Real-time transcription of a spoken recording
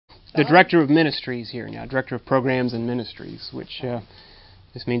the Director of Ministries here now, Director of Programs and Ministries, which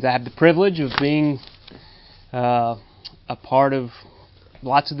this means I have the privilege of being a part of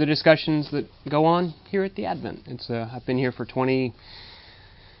lots of the discussions that go on here at the Advent. I've been here for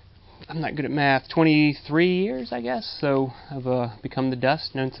I'm not good at math, 23 years, I guess. So I've become the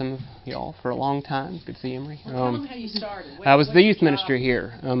dust, known some of y'all for a long time. Good to see you, Emery. Tell them how you started. I was the youth minister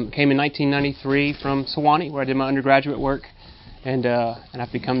here. Came in 1993 from Sewanee, where I did my undergraduate work. And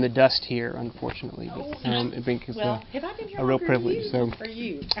I've become the dust here, unfortunately. But have I been here a real privilege. So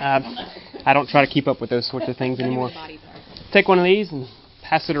I don't try to keep up with those sorts of things anymore. Take one of these and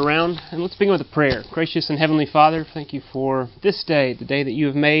pass it around, and let's begin with a prayer. Gracious and Heavenly Father, thank you for this day, the day that you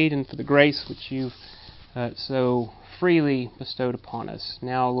have made, and for the grace which you've so freely bestowed upon us.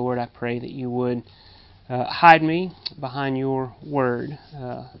 Now, Lord, I pray that you would hide me behind your word.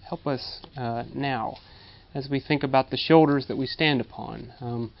 Help us now as we think about the shoulders that we stand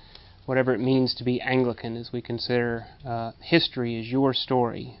upon, whatever it means to be Anglican, as we consider history as your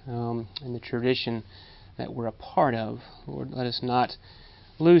story and the tradition that we're a part of. Lord, let us not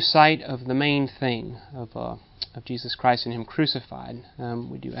lose sight of the main thing of Jesus Christ and Him crucified.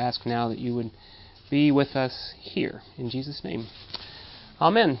 We do ask now that you would be with us here. In Jesus' name.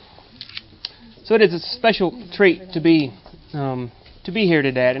 Amen. So it is a special treat to be here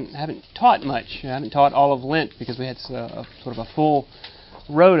today. I haven't taught much. I haven't taught all of Lent because we had sort of a full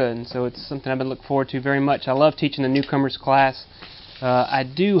rota, and so it's something I've been looking forward to very much. I love teaching the newcomers class. I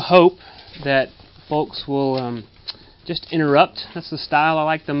do hope that folks will just interrupt. That's the style I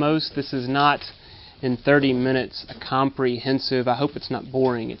like the most. This is not, in 30 minutes, a comprehensive, I hope it's not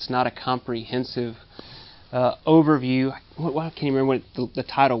boring, it's not a comprehensive overview. I can't even remember what the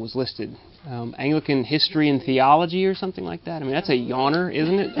title was listed. Anglican History and Theology or something like that. I mean, that's a yawner,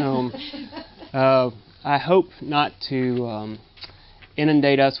 isn't it? I hope not to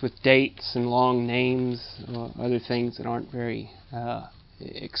inundate us with dates and long names or other things that aren't very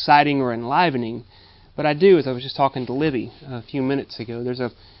exciting or enlivening. But I do, as I was just talking to Libby a few minutes ago, there's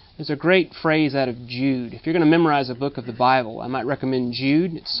a great phrase out of Jude. If you're going to memorize a book of the Bible, I might recommend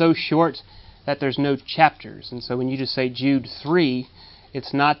Jude. It's so short that there's no chapters. And so when you just say Jude 3,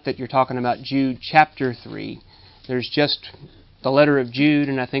 it's not that you're talking about Jude chapter 3. There's just the letter of Jude,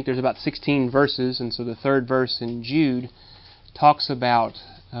 and I think there's about 16 verses. And so the third verse in Jude talks about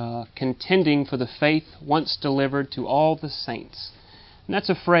contending for the faith once delivered to all the saints. And that's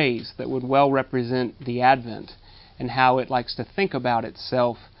a phrase that would well represent the Advent and how it likes to think about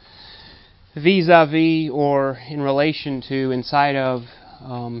itself vis-a-vis or in relation to, inside of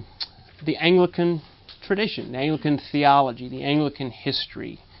the Anglican tradition, the Anglican theology, the Anglican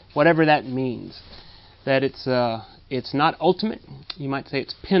history, whatever that means. That it's not ultimate. You might say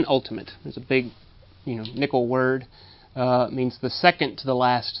it's penultimate. There's a big, nickel word. It means the second to the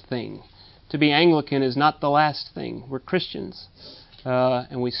last thing. To be Anglican is not the last thing. We're Christians.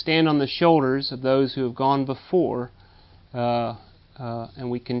 And we stand on the shoulders of those who have gone before,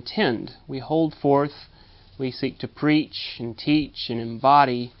 and we contend. We hold forth, we seek to preach and teach and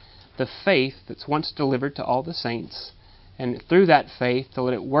embody the faith that's once delivered to all the saints, and through that faith to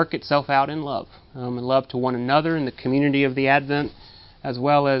let it work itself out in love, and love to one another in the community of the Advent, as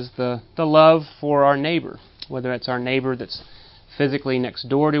well as the love for our neighbor, whether it's our neighbor that's physically next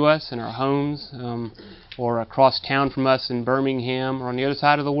door to us in our homes, or across town from us in Birmingham, or on the other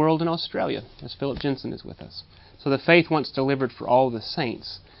side of the world in Australia, as Philip Jensen is with us. So the faith once delivered for all the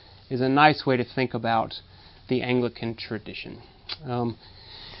saints is a nice way to think about the Anglican tradition.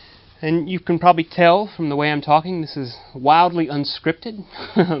 And you can probably tell from the way I'm talking, this is wildly unscripted,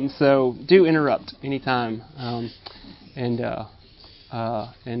 so do interrupt anytime and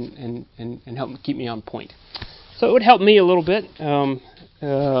help keep me on point. So it would help me a little bit.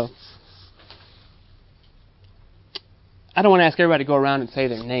 I don't want to ask everybody to go around and say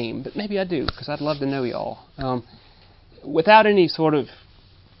their name, but maybe I do, because I'd love to know y'all. Without any sort of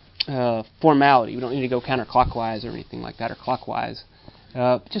formality, we don't need to go counterclockwise or anything like that, or clockwise.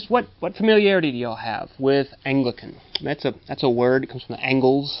 Just what familiarity do y'all have with Anglican? That's a word. It comes from the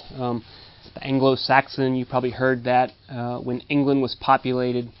Angles, the Anglo-Saxon. You probably heard that when England was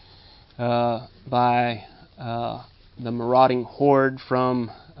populated by the marauding horde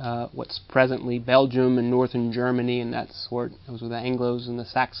from what's presently Belgium and northern Germany, and those were the Anglos and the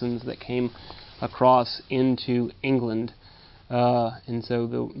Saxons that came across into England. And so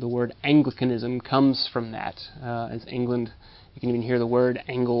the word Anglicanism comes from that, as England. You can even hear the word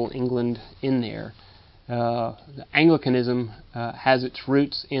England in there. The Anglicanism has its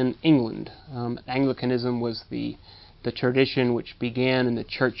roots in England. Anglicanism was the tradition which began in the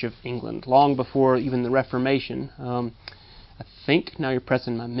Church of England long before even the Reformation. I think. Now you're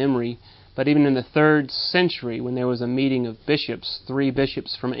pressing my memory. But even in the 3rd century, when there was a meeting of bishops, 3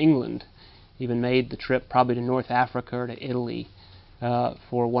 bishops from England even made the trip probably to North Africa or to Italy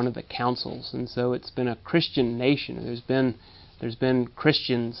for one of the councils. And so it's been a Christian nation. There's been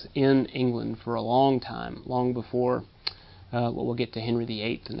Christians in England for a long time, long before we'll get to Henry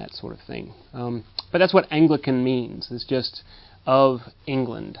VIII and that sort of thing. But that's what Anglican means. It's just of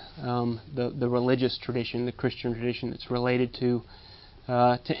England, the religious tradition, the Christian tradition that's related to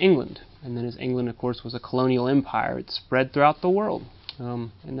England. And then as England, of course, was a colonial empire, it spread throughout the world.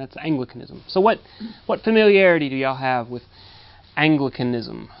 And that's Anglicanism. So what familiarity do y'all have with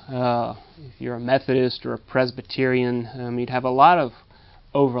Anglicanism? If you're a Methodist or a Presbyterian, you'd have a lot of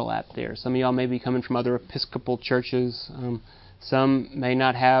overlap there. Some of y'all may be coming from other Episcopal churches. Some may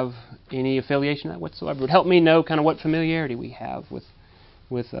not have any affiliation whatsoever. It would help me know kind of what familiarity we have with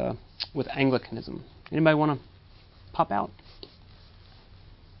Anglicanism. Anybody want to pop out?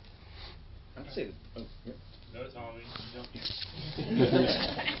 I'd say No, Tommy.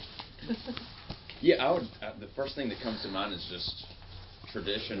 Yeah, I would. The first thing that comes to mind is just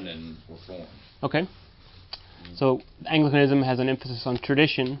tradition and reform. Okay. So Anglicanism has an emphasis on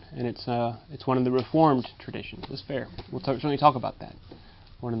tradition, and it's one of the Reformed traditions. That's fair. We'll certainly talk about that.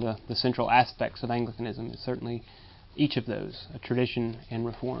 One of the central aspects of Anglicanism is certainly each of those, a tradition and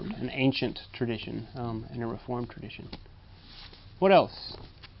Reformed, an ancient tradition and a Reformed tradition. What else?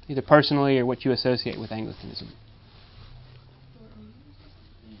 Either personally or what you associate with Anglicanism.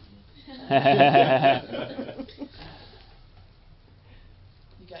 You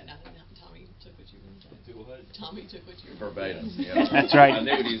got nothing. Tommy took what you were going to say. Tommy took what you were going to say. Verbatim. Yeah. That's right. I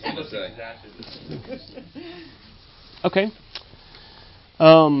knew what he was going to say. Okay.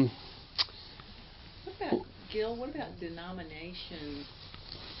 What about, Gil, what about denominations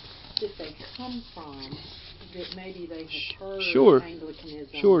that they come from that maybe they have heard Sure.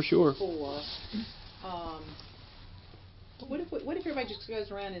 Anglicanism Sure. before? What if everybody just goes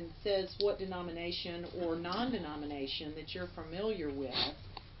around and says what denomination or non-denomination that you're familiar with,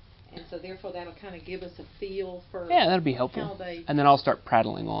 and so therefore that'll kind of give us a feel for that'd be helpful. how they... And then I'll start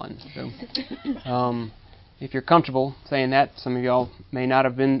prattling on. So, if you're comfortable saying that, some of y'all may not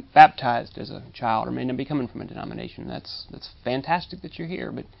have been baptized as a child or may not be coming from a denomination. That's fantastic that you're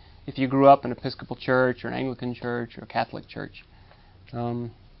here. But if you grew up in an Episcopal church or an Anglican church or a Catholic church,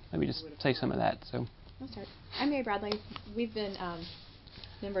 maybe just say some of that. So. I'll start. I'm Mary Bradley. We've been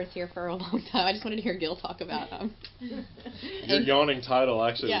members here for a long time. I just wanted to hear Gil talk about Your yawning title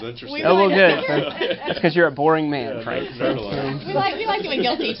actually was interesting. Oh, well, good. It's because you're a boring man, Frank. We like it when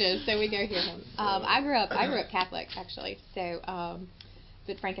Gil teaches, so we go hear him. I grew up Catholic, actually. So,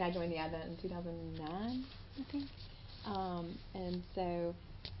 but Frank and I joined the Advent in 2009, I think. And so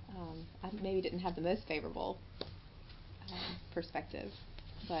I maybe didn't have the most favorable perspective,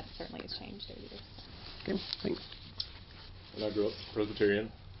 but certainly has changed over the years. Okay, thanks. And I grew up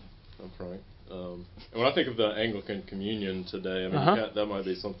Presbyterian. I'm Frank. And when I think of the Anglican Communion today, I mean, that might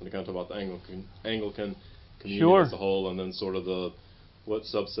be something to kind of talk about the Anglican Communion as a whole, and then sort of what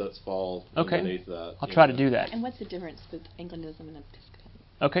subsets fall underneath that. I'll try to do that. And what's the difference with Anglicanism and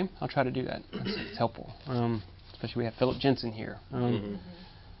Episcopalianism? Okay, I'll try to do that. It's helpful, especially we have Philip Jensen here.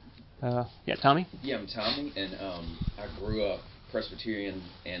 Tommy? Yeah, I'm Tommy, and I grew up Presbyterian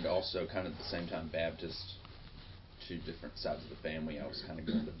and also kind of at the same time Baptist. Two different sides of the family. I was kind of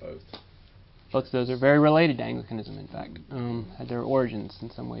going to both. Both of those are very related to Anglicanism, in fact. Had their origins in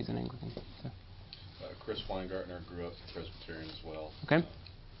some ways in Anglican. So. Chris Weingartner grew up Presbyterian as well. Okay.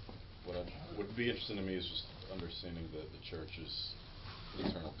 What would be interesting to me is just understanding the church's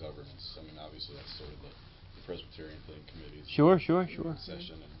eternal governance. I mean, obviously that's sort of the Presbyterian thing, committees. Sure.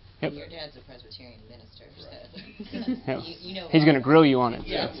 Session and Yep. Your dad's a Presbyterian minister, right. So you know. He's going to grill you on it.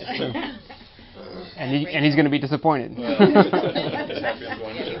 Yeah. And he's going to be disappointed.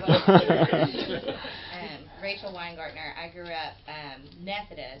 Rachel Weingartner. I grew up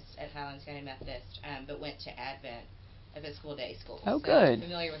Methodist at Highlands County Methodist, but went to Advent Episcopal Day School. Oh, so good. I'm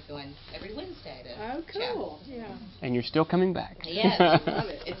familiar with going every Wednesday to cool. chapel. Yeah. And you're still coming back. Yes, love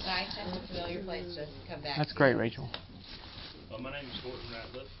it. It's nice to have a familiar place to come back. That's great, Rachel. My name is Gordon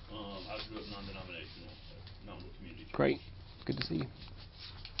Ratliff. I grew up non-denominational, non-world community. Great. Good to see you.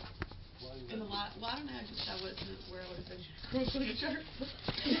 And I don't know, just I wasn't where I would have been to church.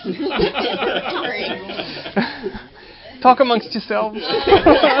 Sorry. Talk amongst yourselves. I'm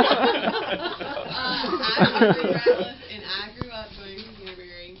Gordon Ratliff, and I grew up going to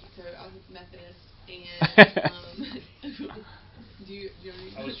Canterbury, so I was Methodist, and do you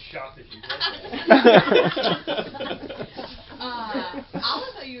I was shocked that you said that. I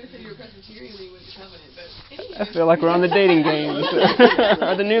always thought you would say you were Presbyterian when you went to Covenant, but anyway. feel like we're on the dating games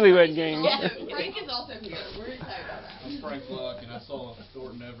or the newlywed games. Frank is also here. We're excited about that. I'm Frank Luck, and I saw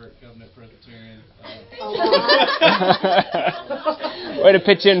Thornton Everett Covenant Presbyterian. Way to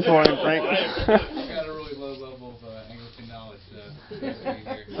pitch in for him, Frank. I've got a really low level of Anglican knowledge to be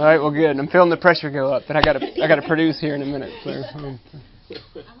here. All right, well, good. I'm feeling the pressure go up, but I got to produce here in a minute. So. I'm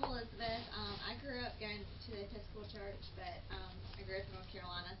Elizabeth. I grew up going to the Episcopal Church, but I grew up in North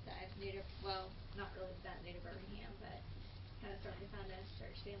Carolina, so I'm new to, not really that new to Birmingham, but kind of starting to find a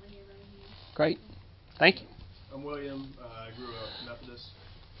church family here in Birmingham. Great. Thank you. I'm William. I grew up Methodist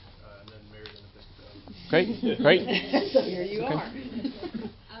and then married an Episcopalian. Great. So here you are.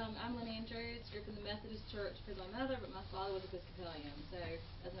 I'm Lynn Andrews. Grew up in the Methodist Church with my mother, but my father was Episcopalian. So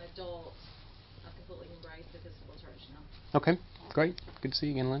as an adult, I've completely embraced the Episcopal Church now. Okay, great. Good to see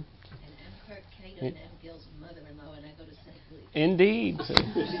you again, Lynn. And I'm Kurt Cato, and Abigail's mother-in-law, and I go to St. Luke. Indeed.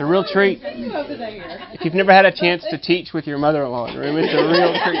 It's a real treat. Over there. If you've never had a chance to teach with your mother-in-law in the room, it's a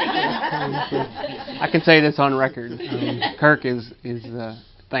real treat. I can say this on record. Kirk is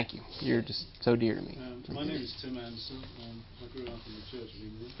thank you. You're just so dear to me. My name is Tim Anderson. I grew up in the Church of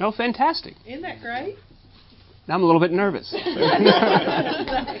England. Oh, fantastic. Isn't that great? I'm a little bit nervous.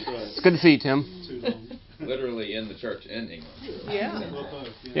 It's good to see you, Tim. Too long. Literally in the church in England. Yeah. Well,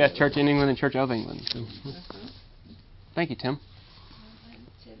 both, Yeah, Church in England and Church of England. So. Thank you, Tim. I'm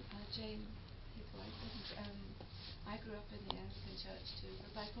Jane, his wife, and I grew up in the Anglican Church too,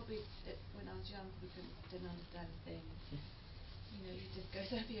 but when I was young, we didn't understand a thing. You just goes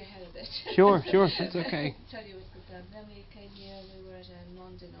over your head a bit. Sure, that's okay. Tell you what's good. Then we came here and we were at a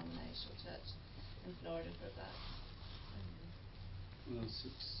non-denominational church in Florida for about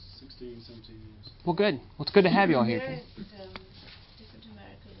 16, 17 years. Well, good. Well, it's good to have you all here. Very different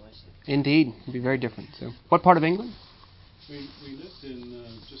American worship. Indeed. It'll be very different. So, what part of England? We lived in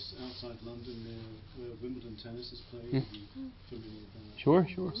just outside London, where Wimbledon tennis is played. Familiar with that? Sure, of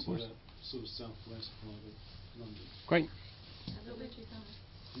So course. that sort of southwest part of London. Great.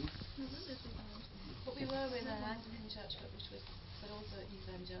 But we were with an Anglican church, but also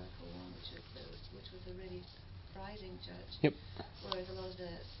evangelical one, which was a really thriving church. Yep. Whereas a lot of the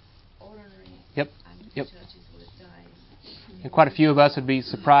ordinary Anglican Yep. churches were dying. And quite a few of us would be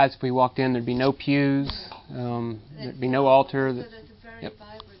surprised if we walked in. There'd be no pews. There'd be no altar. So there's a very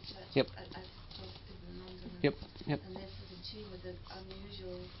vibrant church as opposed to the non-denominational. Yep. And this was in tune with the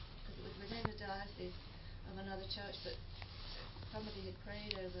unusual, because it was within the diocese of another church, but somebody had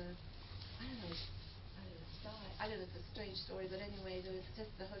prayed over, I don't know if it's a strange story, but anyway, there was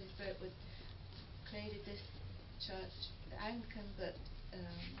just the Holy Spirit created this church, the Anglican but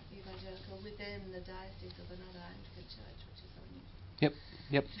evangelical, within the diocese of another Anglican church, which is unusual.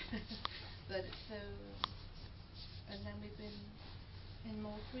 Yep. But so, and then we've been in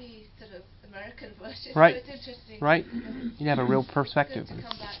more free sort of American worship. Right. So it's interesting. Right. You have a real perspective. Good to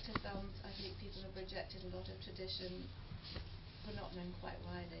come back to some. I think people have rejected a lot of tradition for not knowing quite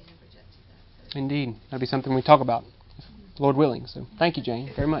why they have rejected that. So Indeed. That'll be something we talk about, Lord willing. So thank you, Jane,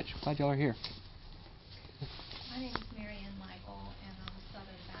 very much. Glad y'all are here. My name is Mary Ann Michael, and I'm a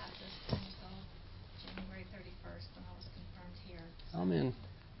Southern Baptist until January 31st when I was confirmed here. Amen.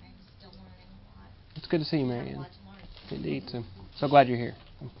 I'm still learning a lot. It's good to see you, I have Mary a Ann. lot to learn. Indeed. So glad you're here.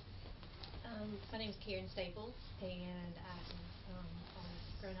 My name is Karen Staples, and I've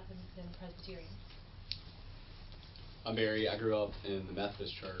grown up in Presbyterian. I'm Barry. I grew up in the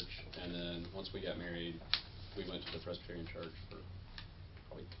Methodist church, and then once we got married, we went to the Presbyterian church for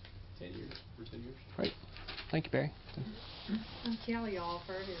probably 10 years. Great. Thank you, Barry. I'm Kelly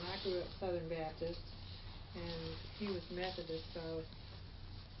Alford, and I grew up Southern Baptist, and he was Methodist. So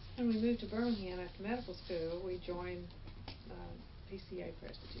when we moved to Birmingham after medical school, we joined PCA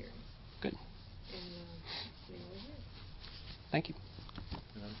Presbyterian. Good. And we're here. Thank you.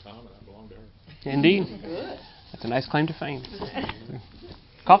 And I'm Tom, and I belong to her. Indeed. Good. That's a nice claim to fame.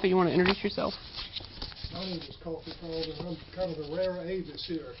 Coffee, you want to introduce yourself? My name is Coffee Calls, and I'm kind of a rare avis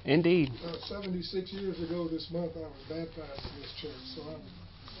here. Indeed. 76 years ago this month, I was baptized in this church, so I'm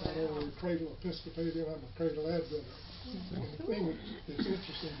not only a cradle Episcopalian, I'm a cradle Adventist. And the thing that's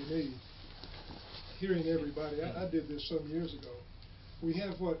interesting to me, hearing everybody, I did this some years ago. We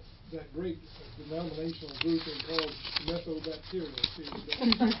have what that great denominational group is called Methobapterians here today.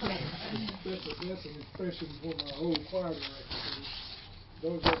 That's an expression for my old choir director.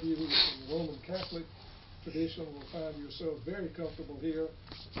 Those of you who are from the Roman Catholic tradition will find yourselves very comfortable here.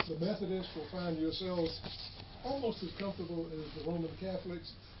 The Methodists will find yourselves almost as comfortable as the Roman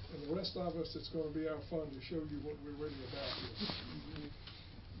Catholics, and the rest of us, it's going to be our fun to show you what we're really about here.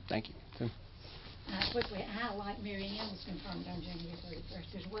 Thank you. Quickly, I, like Mary Ann, was confirmed on January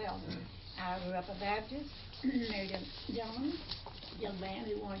 31st as well. I grew up a Baptist, married a gentleman, young man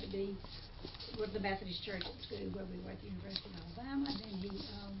who wanted to be with the Methodist Church at school where we were at the University of Alabama. And then he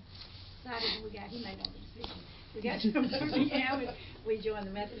decided he made all the decisions. We got to Birmingham. We joined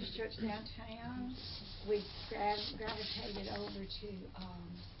the Methodist Church downtown. We gravitated over to,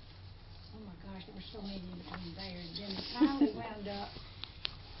 oh my gosh, there were so many in between there. And then finally wound up,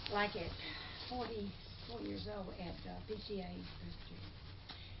 like at 44 years old, at PCA Presbyterian.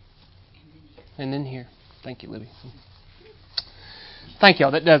 And then here. Thank you, Libby. Thank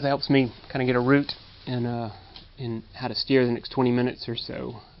y'all. That helps me kind of get a root in how to steer the next 20 minutes or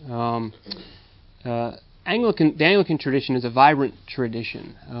so. The Anglican tradition is a vibrant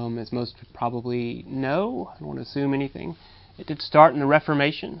tradition, as most probably know. I don't want to assume anything. It did start in the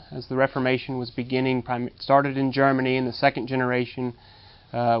Reformation, as the Reformation was beginning. Started in Germany in the second generation,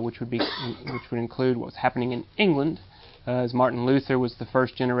 which would include what was happening in England, as Martin Luther was the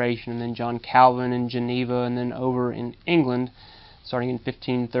first generation, and then John Calvin in Geneva, and then over in England, starting in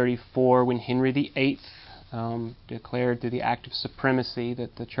 1534, when Henry VIII declared through the Act of Supremacy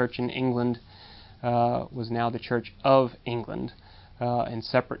that the Church in England was now the Church of England, and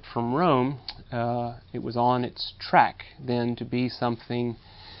separate from Rome. It was on its track then to be something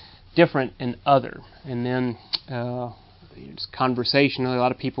different and other. And then just conversationally, a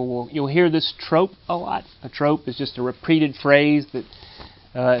lot of people you'll hear this trope a lot. A trope is just a repeated phrase that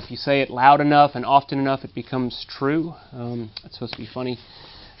if you say it loud enough and often enough, it becomes true. That's supposed to be funny.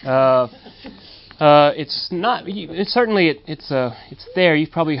 It's not. It's there.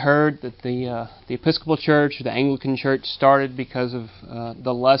 You've probably heard that the Episcopal Church or the Anglican Church started because of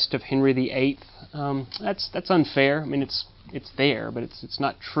the lust of Henry VIII. That's unfair. I mean, it's there, but it's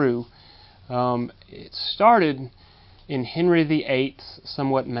not true. It started in Henry VIII's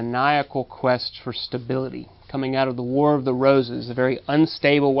somewhat maniacal quest for stability, coming out of the War of the Roses, a very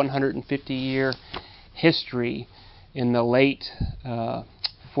unstable 150-year history in the late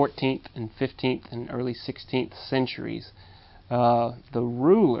 14th and 15th and early 16th centuries. The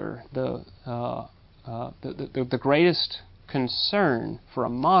ruler, the greatest concern for a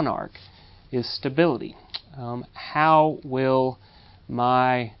monarch is stability. How will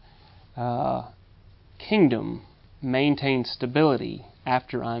my kingdom maintain stability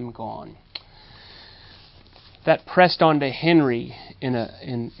after I'm gone? That pressed onto Henry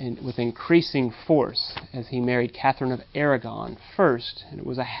with increasing force as he married Catherine of Aragon first, and it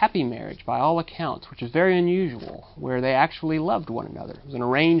was a happy marriage by all accounts, which is very unusual, where they actually loved one another. It was an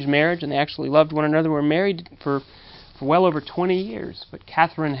arranged marriage, and they actually loved one another. Were married for well over 20 years, but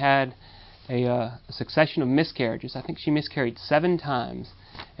Catherine had a succession of miscarriages. I think she miscarried 7 times,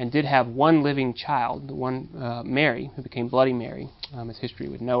 and did have one living child, the one Mary, who became Bloody Mary, as history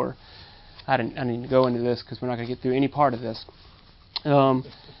would know her. I didn't need to go into this because we're not going to get through any part of this.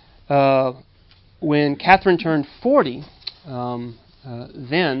 When Catherine turned 40, then,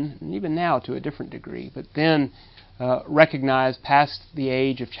 and even now to a different degree, but then recognized past the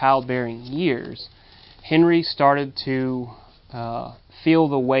age of childbearing years, Henry started to feel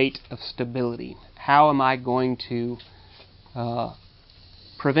the weight of stability. How am I going to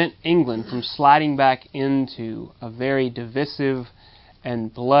prevent England from sliding back into a very divisive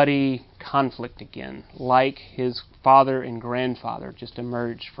and bloody conflict again, like his father and grandfather just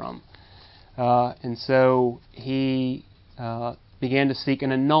emerged from? And so he began to seek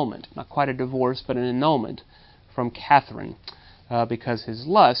an annulment, not quite a divorce, but an annulment from Catherine, because his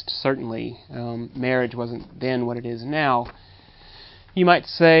lust, certainly marriage wasn't then what it is now. You might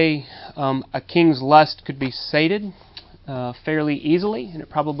say a king's lust could be sated fairly easily, and it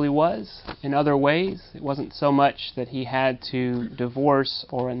probably was in other ways. It wasn't so much that he had to divorce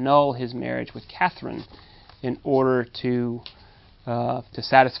or annul his marriage with Catherine in order to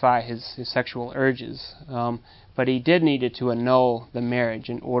satisfy his sexual urges, but he did need to annul the marriage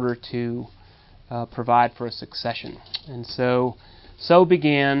in order to provide for a succession. And so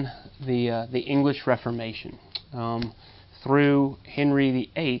began the English Reformation. Through Henry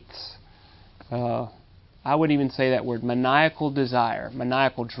VIII's I would even say that word, maniacal drive,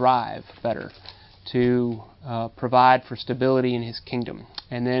 better, to provide for stability in his kingdom.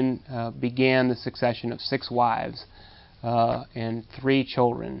 And then began the succession of 6 wives and 3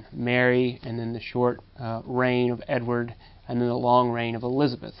 children, Mary, and then the short reign of Edward, and then the long reign of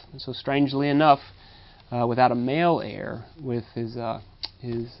Elizabeth. And so strangely enough, without a male heir, with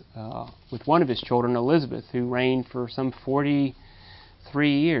with one of his children, Elizabeth, who reigned for some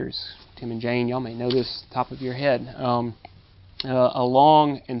 43 years. Tim and Jane, y'all may know this top of your head. A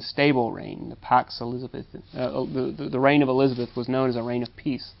long and stable reign. The Pax Elizabeth, the reign of Elizabeth was known as a reign of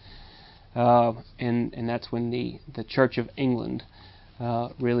peace, and that's when the Church of England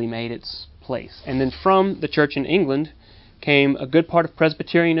really made its place. And then from the church in England came a good part of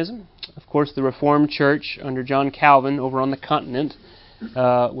Presbyterianism. Of course, the Reformed Church under John Calvin over on the continent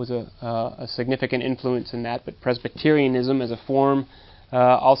was a significant influence in that, but Presbyterianism as a form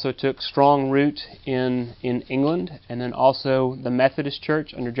also took strong root in England, and then also the Methodist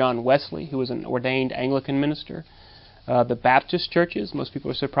Church under John Wesley, who was an ordained Anglican minister. The Baptist churches, most people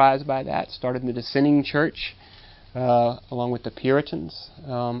are surprised by that, started in the dissenting church along with the Puritans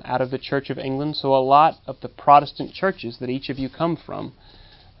out of the Church of England. So a lot of the Protestant churches that each of you come from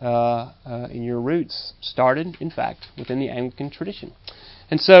in your roots started, in fact, within the Anglican tradition.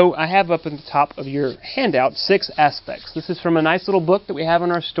 And so I have up at the top of your handout 6 aspects. This is from a nice little book that we have in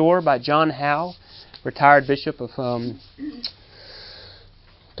our store by John Howe, retired bishop of,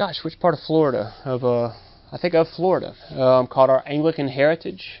 which part of Florida? Of Florida, called Our Anglican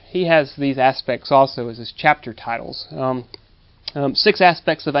Heritage. He has these aspects also as his chapter titles. 6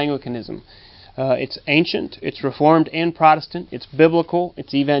 aspects of Anglicanism. It's ancient, it's Reformed and Protestant, it's biblical,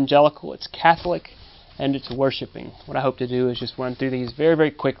 it's evangelical, it's Catholic, and it's worshiping. What I hope to do is just run through these very, very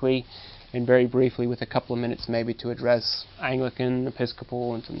quickly and very briefly with a couple of minutes maybe to address Anglican,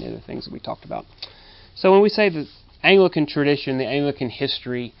 Episcopal, and some of the other things that we talked about. So when we say the Anglican tradition, the Anglican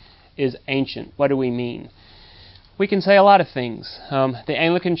history is ancient, what do we mean? We can say a lot of things. The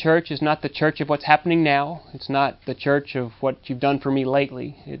Anglican Church is not the church of what's happening now. It's not the church of what you've done for me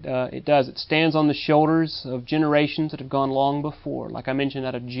lately. It stands on the shoulders of generations that have gone long before. Like I mentioned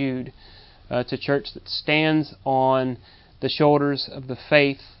out of Jude, it's a church that stands on the shoulders of the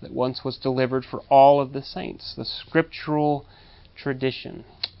faith that once was delivered for all of the saints, the scriptural tradition.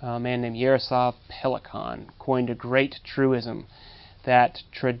 A man named Yaroslav Pelikan coined a great truism that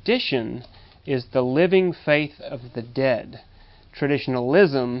tradition is the living faith of the dead.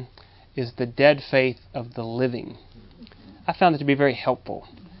 Traditionalism is the dead faith of the living. I found it to be very helpful.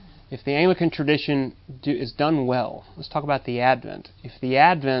 If the Anglican tradition is done well, let's talk about the Advent. If the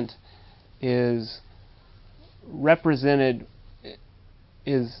Advent is represented,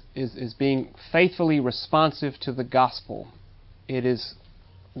 is being faithfully responsive to the gospel, it is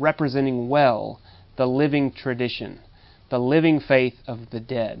representing well the living tradition, the living faith of the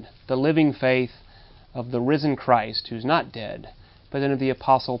dead, the living faith of the risen Christ who's not dead, but then of the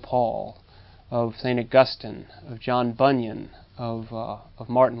Apostle Paul, of St. Augustine, of John Bunyan, of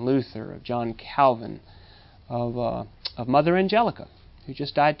Martin Luther, of John Calvin, of Mother Angelica, who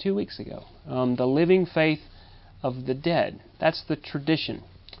just died 2 weeks ago. The living faith of the dead. That's the tradition.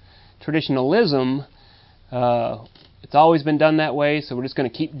 Traditionalism, it's always been done that way, so we're just going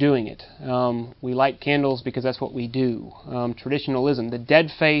to keep doing it. We light candles because that's what we do. Traditionalism, the dead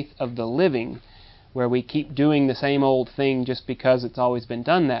faith of the living, where we keep doing the same old thing just because it's always been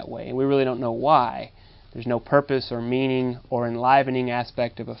done that way, and we really don't know why. There's no purpose or meaning or enlivening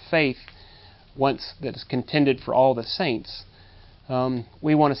aspect of a faith once that is contended for all the saints.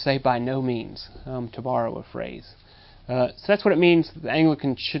 We want to say by no means, to borrow a phrase. So that's what it means, the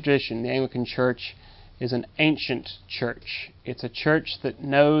Anglican tradition, the Anglican Church is an ancient church. It's a church that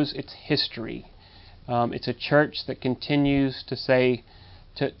knows its history. It's a church that continues to say,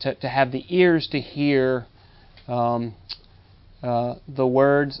 to have the ears to hear the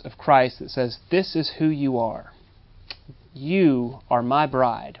words of Christ that says, "This is who you are. You are my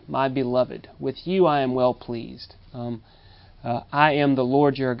bride, my beloved. With you I am well pleased. I am the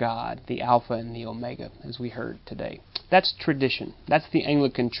Lord your God, the Alpha and the Omega," as we heard today. That's tradition. That's the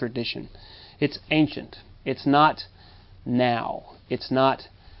Anglican tradition. It's ancient. It's not now. It's not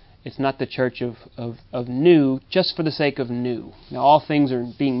the church of new just for the sake of new. Now all things are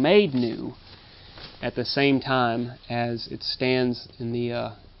being made new at the same time as it stands in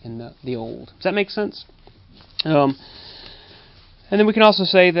the old. Does that make sense? And then we can also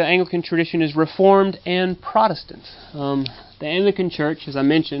say the Anglican tradition is Reformed and Protestant. The Anglican Church, as I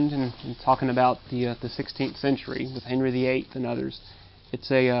mentioned, in talking about the 16th century with Henry VIII and others,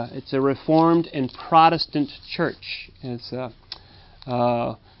 it's a Reformed and Protestant church.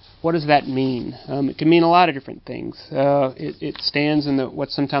 What does that mean? It can mean a lot of different things. It stands in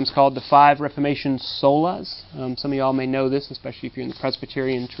what's sometimes called the 5 Reformation solas. Some of y'all may know this, especially if you're in the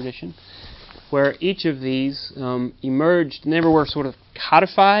Presbyterian tradition, where each of these emerged, never were sort of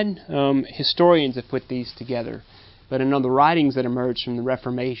codified. Historians have put these together. But in the writings that emerged from the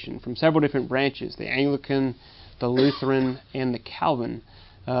Reformation, from several different branches, the Anglican, the Lutheran, and the Calvin,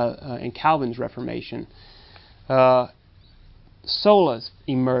 and Calvin's Reformation, solas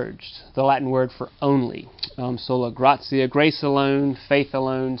emerged, the Latin word for only. Sola gratia, grace alone, faith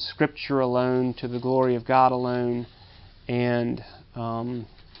alone, Scripture alone, to the glory of God alone, and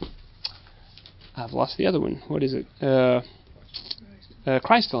I've lost the other one. What is it?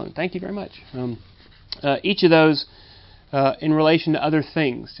 Christ alone. Thank you very much. Each of those in relation to other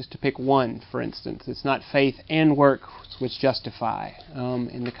things, just to pick one, for instance. It's not faith and works which justify.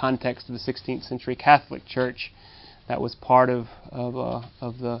 In the context of the 16th century Catholic Church, that was part of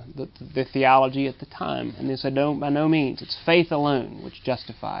the theology at the time. And they said, no, by no means. It's faith alone which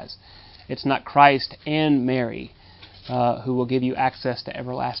justifies. It's not Christ and Mary who will give you access to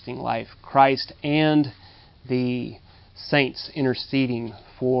everlasting life. Christ and the saints interceding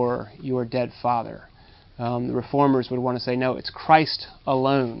for your dead father. The Reformers would want to say, no, it's Christ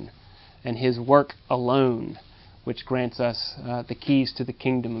alone and His work alone which grants us the keys to the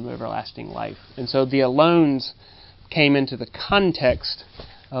kingdom of everlasting life. And so the alones came into the context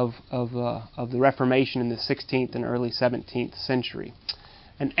of the Reformation in the 16th and early 17th century.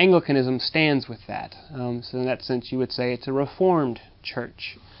 And Anglicanism stands with that. So in that sense, you would say it's a Reformed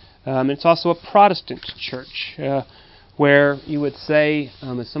church. It's also a Protestant church, where you would say,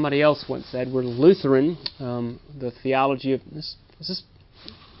 as somebody else once said, we're Lutheran. The theology of this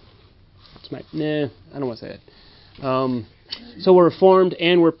I don't want to say it. So we're Reformed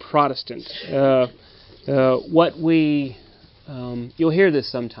and we're Protestant. You'll hear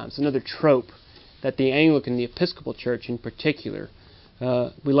this sometimes, another trope that the Anglican, the Episcopal Church in particular,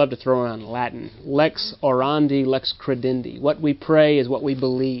 we love to throw around Latin. Lex orandi, lex credendi. What we pray is what we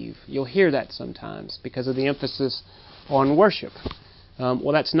believe. You'll hear that sometimes because of the emphasis on worship.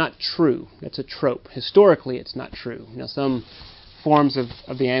 Well, that's not true. That's a trope. Historically, it's not true. Some forms of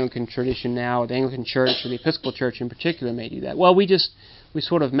the Anglican tradition now, the Anglican Church or the Episcopal Church in particular may do that. Well, we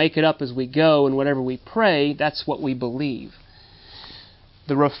sort of make it up as we go, and whatever we pray, that's what we believe.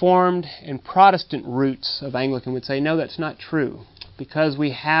 The Reformed and Protestant roots of Anglican would say, no, that's not true, because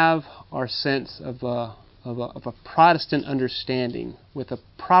we have our sense of a Protestant understanding with a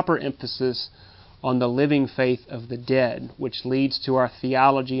proper emphasis on the living faith of the dead, which leads to our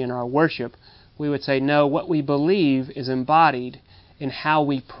theology and our worship. We would say, no, what we believe is embodied in how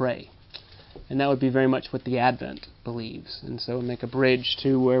we pray. And that would be very much what the Advent believes. And so we make a bridge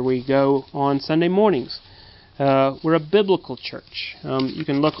to where we go on Sunday mornings. We're a biblical church. You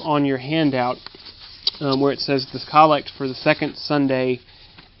can look on your handout where it says the collect for the second Sunday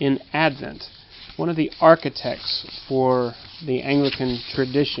in Advent. One of the architects for the Anglican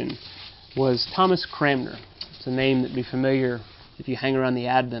tradition was Thomas Cranmer. It's a name that would be familiar if you hang around the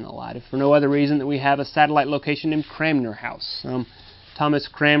Advent a lot. If for no other reason that we have a satellite location in Cranmer House. Thomas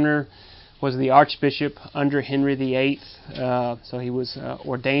Cranmer was the Archbishop under Henry VIII, so he was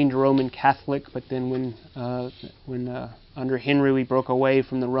ordained Roman Catholic, but then when under Henry we broke away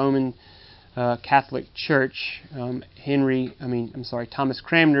from the Roman Catholic Church, Thomas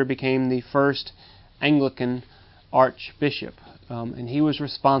Cranmer became the first Anglican Archbishop, and he was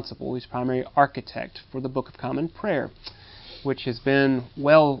responsible, he's primary architect for the Book of Common Prayer, which has been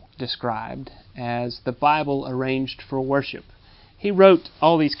well described as the Bible arranged for worship. He wrote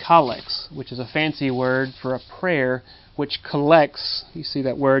all these collects, which is a fancy word for a prayer which collects, you see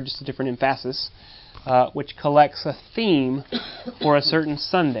that word, just a different emphasis, which collects a theme for a certain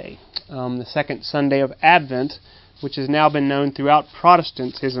Sunday. The second Sunday of Advent, which has now been known throughout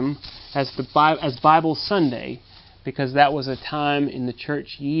Protestantism as Bible Sunday, because that was a time in the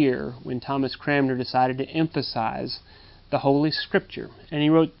church year when Thomas Cranmer decided to emphasize the Holy Scripture. And he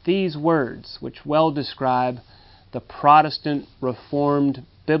wrote these words, which well describe the Protestant, Reformed,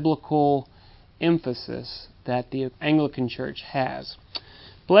 biblical emphasis that the Anglican Church has.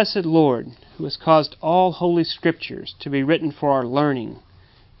 Blessed Lord, who has caused all Holy Scriptures to be written for our learning,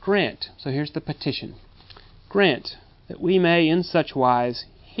 grant, so here's the petition, grant that we may in such wise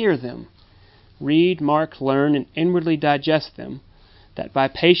hear them, read, mark, learn, and inwardly digest them, that by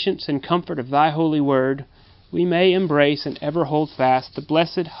patience and comfort of Thy holy word we may embrace and ever hold fast the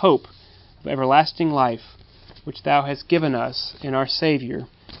blessed hope of everlasting life, which Thou hast given us in our Savior,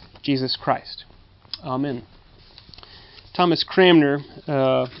 Jesus Christ. Amen. Thomas Cranmer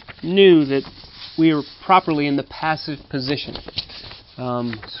knew that we are properly in the passive position.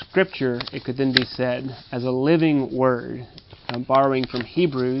 Scripture, it could then be said, as a living word, borrowing from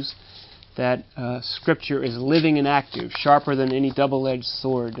Hebrews, that Scripture is living and active, sharper than any double-edged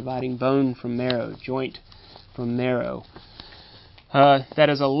sword, dividing bone from marrow, joint from marrow. That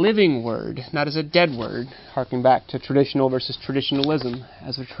is a living word, not as a dead word, harking back to traditional versus traditionalism.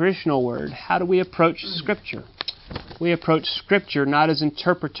 As a traditional word, how do we approach Scripture? We approach Scripture not as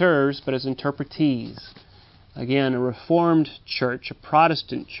interpreters, but as interpretees. Again, a Reformed church, a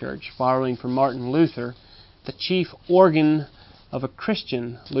Protestant church, borrowing from Martin Luther, the chief organ of a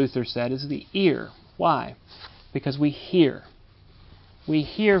Christian, Luther said, is the ear. Why? Because we hear. We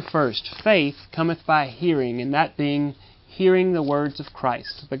hear first. Faith cometh by hearing, and that being hearing the words of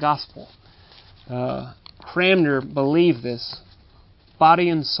Christ, the gospel. Cranmer believed this, body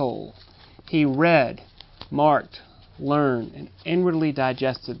and soul. He read, marked, learned, and inwardly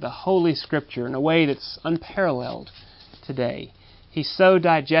digested the Holy Scripture in a way that's unparalleled today. He so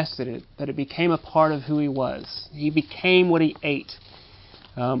digested it that it became a part of who he was. He became what he ate.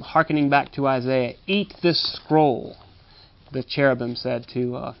 Hearkening back to Isaiah, "Eat this scroll," the cherubim said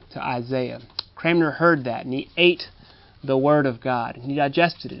to Isaiah. Cranmer heard that, and he ate the Word of God, and he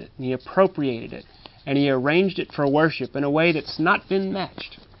digested it, and he appropriated it, and he arranged it for worship in a way that's not been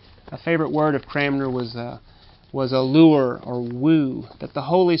matched. A favorite word of Cranmer was allure or woo, that the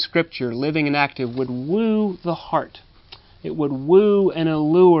Holy Scripture, living and active, would woo the heart. It would woo and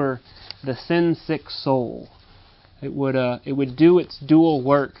allure the sin-sick soul. It would do its dual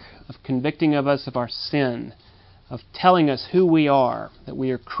work of convicting of us of our sin, of telling us who we are, that we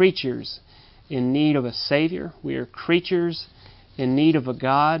are creatures in need of a Savior. We are creatures in need of a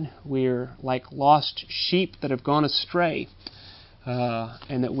God. We are like lost sheep that have gone astray,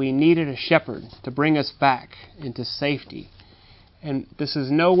 and that we needed a shepherd to bring us back into safety. And this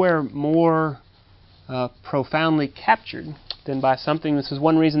is nowhere more profoundly captured than by something. This is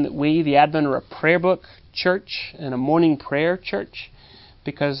one reason that we, the Advent, are a prayer book church and a morning prayer church,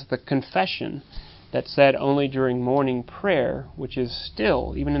 because the confession that said only during morning prayer, which is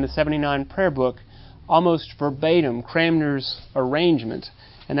still, even in the 79 prayer book, almost verbatim Cranmer's arrangement,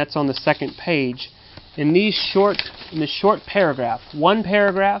 and that's on the second page. In this short paragraph, one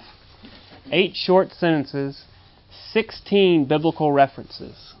paragraph, 8 short sentences, 16 biblical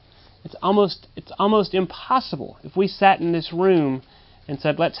references. It's almost impossible if we sat in this room and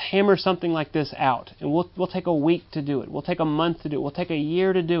said, let's hammer something like this out, and we'll take a week to do it, we'll take a month to do it, we'll take a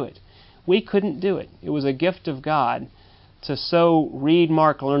year to do it. We couldn't do it. It was a gift of God to so read,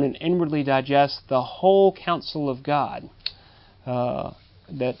 mark, learn, and inwardly digest the whole counsel of God,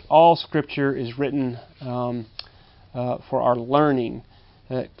 that all Scripture is written for our learning.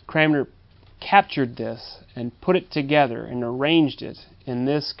 Cranmer captured this and put it together and arranged it in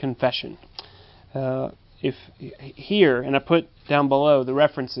this confession. If here, and I put down below the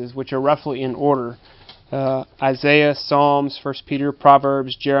references, which are roughly in order: Isaiah, Psalms, 1 Peter,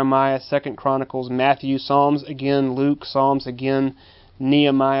 Proverbs, Jeremiah, 2 Chronicles, Matthew, Psalms again, Luke, Psalms again,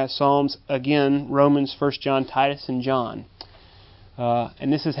 Nehemiah, Psalms again, Romans, 1 John, Titus, and John.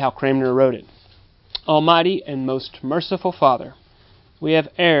 And this is how Cranmer wrote it. Almighty and most merciful Father, we have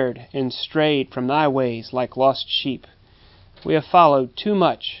erred and strayed from Thy ways like lost sheep. We have followed too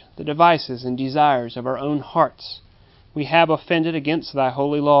much the devices and desires of our own hearts. We have offended against Thy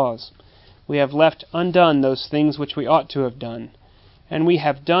holy laws. We have left undone those things which we ought to have done, and we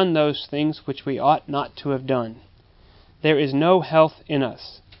have done those things which we ought not to have done. There is no health in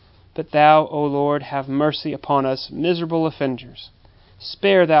us, but Thou, O Lord, have mercy upon us, miserable offenders.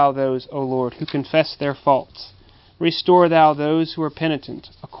 Spare Thou those, O Lord, who confess their faults. Restore Thou those who are penitent,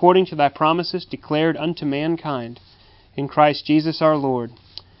 according to Thy promises declared unto mankind, in Christ Jesus our Lord.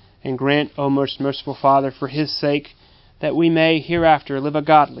 And grant, O most merciful Father, for His sake, that we may hereafter live a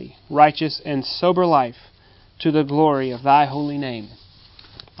godly, righteous, and sober life, to the glory of Thy holy name.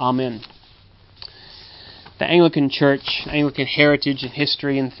 Amen. The Anglican Church, Anglican heritage and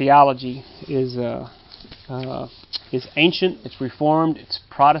history and theology is ancient, it's Reformed, it's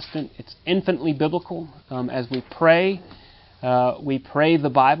Protestant, it's infinitely biblical. As we pray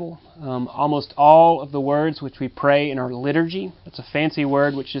the Bible. Almost all of the words which we pray in our liturgy, that's a fancy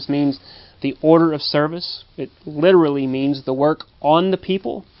word which just means the order of service. It literally means the work on the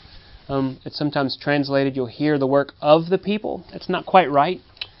people. It's sometimes translated, you'll hear the work of the people. That's not quite right.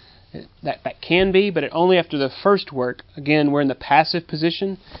 That can be, but only after the first work. Again, we're in the passive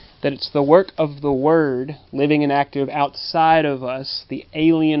position, that it's the work of the Word, living and active outside of us, the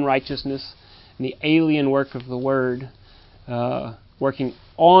alien righteousness and the alien work of the Word, working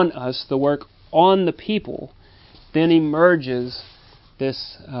on us, the work on the people. Then emerges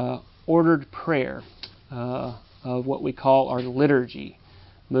this ordered prayer of what we call our liturgy,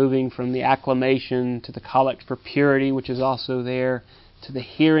 moving from the acclamation to the collect for purity, which is also there, to the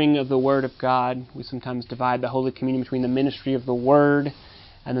hearing of the Word of God. We sometimes divide the Holy Communion between the ministry of the Word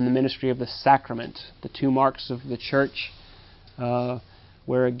and then the ministry of the sacrament, the two marks of the Church,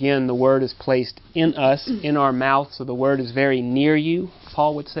 where again the Word is placed in us, in our mouth, so the Word is very near you,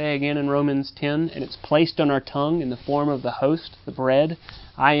 Paul would say again in Romans 10, and it's placed on our tongue in the form of the host, the bread.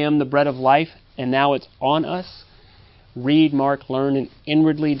 I am the bread of life, and now it's on us. Read, mark, learn, and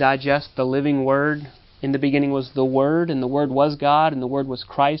inwardly digest the living Word. In the beginning was the Word, and the Word was God, and the Word was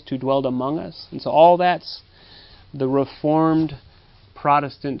Christ who dwelled among us. And so all that's the Reformed,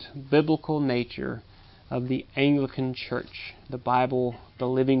 Protestant, biblical nature of the Anglican Church, the Bible, the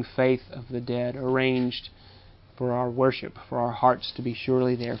living faith of the dead, arranged for our worship, for our hearts to be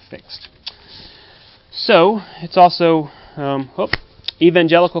surely there fixed. So, it's also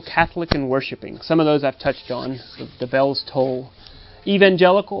evangelical, Catholic, and worshiping. Some of those I've touched on. The bells toll.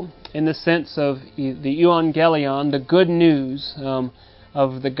 Evangelical, in the sense of the euangelion, the good news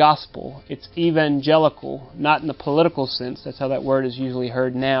of the gospel. It's evangelical, not in the political sense. That's how that word is usually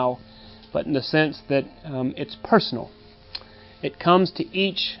heard now, but in the sense that it's personal. It comes to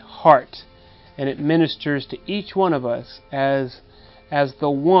each heart, and it ministers to each one of us as the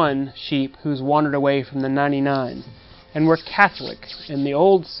one sheep who's wandered away from the 99. And we're Catholic in the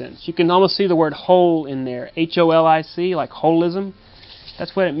old sense. You can almost see the word whole in there. H-O-L-I-C, like holism.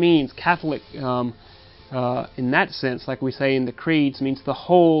 That's what it means. Catholic, in that sense, like we say in the creeds, means the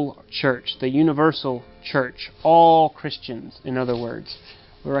whole church, the universal church. All Christians, in other words.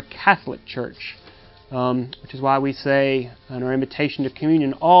 We're a Catholic church, which is why we say in our invitation to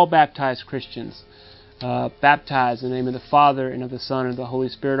communion, all baptized Christians, baptized in the name of the Father and of the Son and of the Holy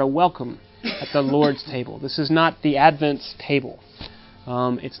Spirit, are welcome at the Lord's table. This is not the Advent table.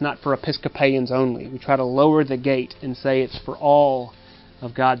 It's not for Episcopalians only. We try to lower the gate and say it's for all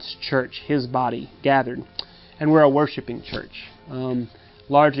of God's church, His body, gathered. And we're a worshiping church,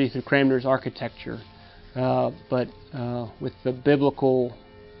 largely through Cranmer's architecture, but with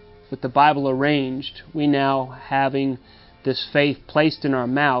the Bible arranged, we now having this faith placed in our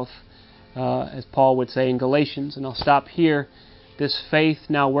mouth, as Paul would say in Galatians, and I'll stop here. This faith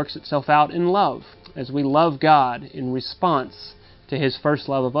now works itself out in love. As we love God in response to His first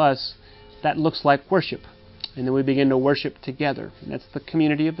love of us, that looks like worship. And then we begin to worship together. And that's the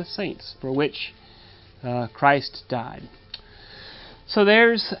community of the saints for which Christ died. So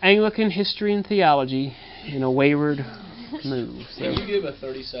there's Anglican history and theology in a wayward move. So. Can you give a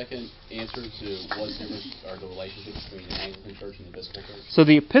 30-second answer to what's the relationship between the Anglican Church and the Episcopal Church? So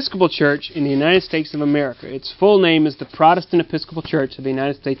the Episcopal Church in the United States of America, its full name is the Protestant Episcopal Church of the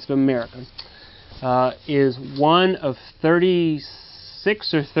United States of America, is one of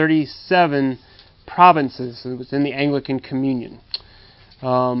 36 or 37 provinces within the Anglican Communion.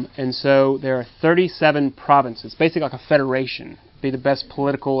 And so there are 37 provinces, basically like a federation, would be the best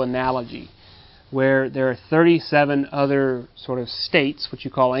political analogy, where there are 37 other sort of states, which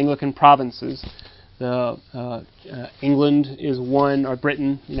you call Anglican provinces. England is one, or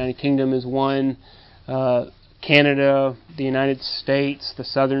Britain, United Kingdom is one, Canada, the United States, the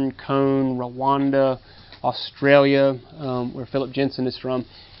Southern Cone, Rwanda, Australia, where Philip Jensen is from.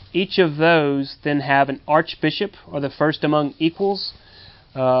 Each of those then have an archbishop, or the first among equals,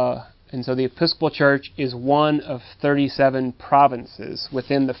 and so the Episcopal Church is one of 37 provinces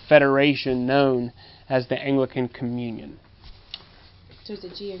within the federation known as the Anglican Communion. So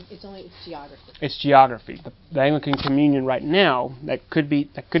it's geography. It's geography. The Anglican Communion right now, that could be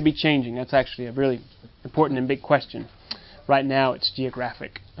changing. That's actually a really important and big question. Right now, it's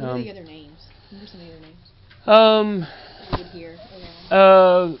geographic. What are the other names? What are some of the other names? You would hear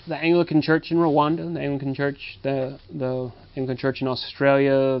around. The Anglican Church in Rwanda, the Anglican Church, the Anglican Church in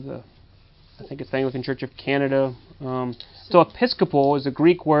Australia, I think it's the Anglican Church of Canada. So Episcopal is a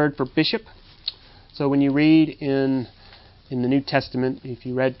Greek word for bishop. So when you read in the New Testament, if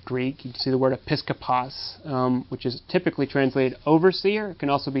you read Greek, you'd see the word episkopos, which is typically translated overseer. It can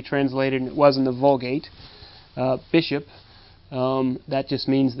also be translated, and it was in the Vulgate, bishop. That just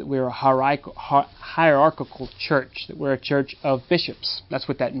means that we're a hierarchical church, that we're a church of bishops. That's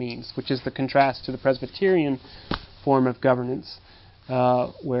what that means, which is the contrast to the Presbyterian form of governance,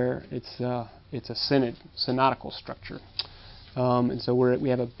 where it's a synodical structure. And so we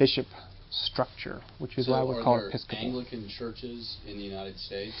have a bishop structure, which is why we're called Episcopal. Anglican churches in the United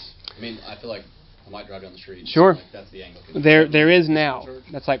States? I mean, I feel like I might drive down the street. Sure. Like that's the Anglican. There is now.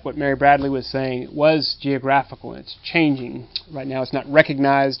 That's like what Mary Bradley was saying. It was geographical, and it's changing. Right now it's not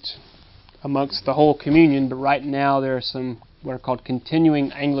recognized amongst the whole communion, but right now there are some what are called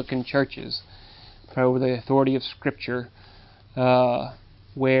continuing Anglican churches over the authority of Scripture,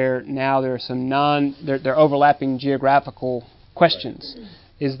 where now there are some they're overlapping geographical questions. Right.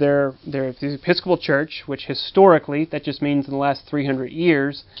 Is there the Episcopal Church, which historically, that just means in the last 300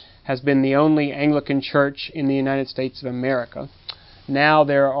 years, has been the only Anglican church in the United States of America. Now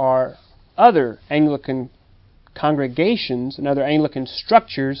there are other Anglican congregations and other Anglican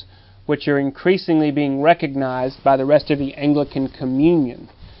structures which are increasingly being recognized by the rest of the Anglican Communion.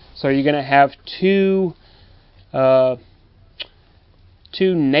 So you're going to have two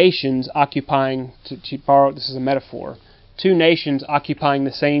nations occupying, to borrow, this is a metaphor, two nations occupying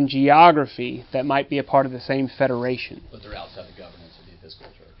the same geography that might be a part of the same federation. But they're outside the governance of the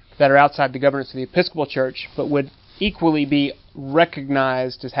Episcopal Church. that are outside the governance of the Episcopal Church, but would equally be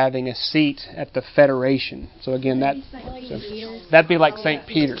recognized as having a seat at the Federation. So again, that'd be like St.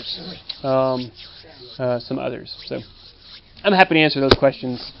 Peter's, some others. So I'm happy to answer those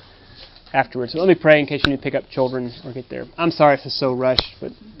questions afterwards. So let me pray in case you need to pick up children or get there. I'm sorry if it's so rushed,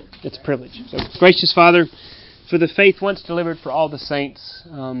 but it's a privilege. So, gracious Father, for the faith once delivered for all the saints,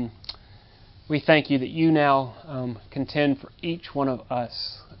 we thank you that you now contend for each one of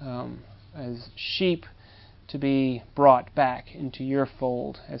us as sheep to be brought back into your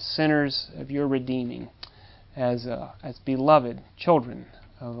fold, as sinners of your redeeming, as beloved children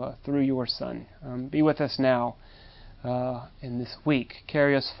through your Son. Be with us now in this week.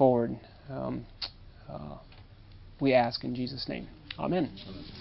 Carry us forward. We ask in Jesus' name. Amen.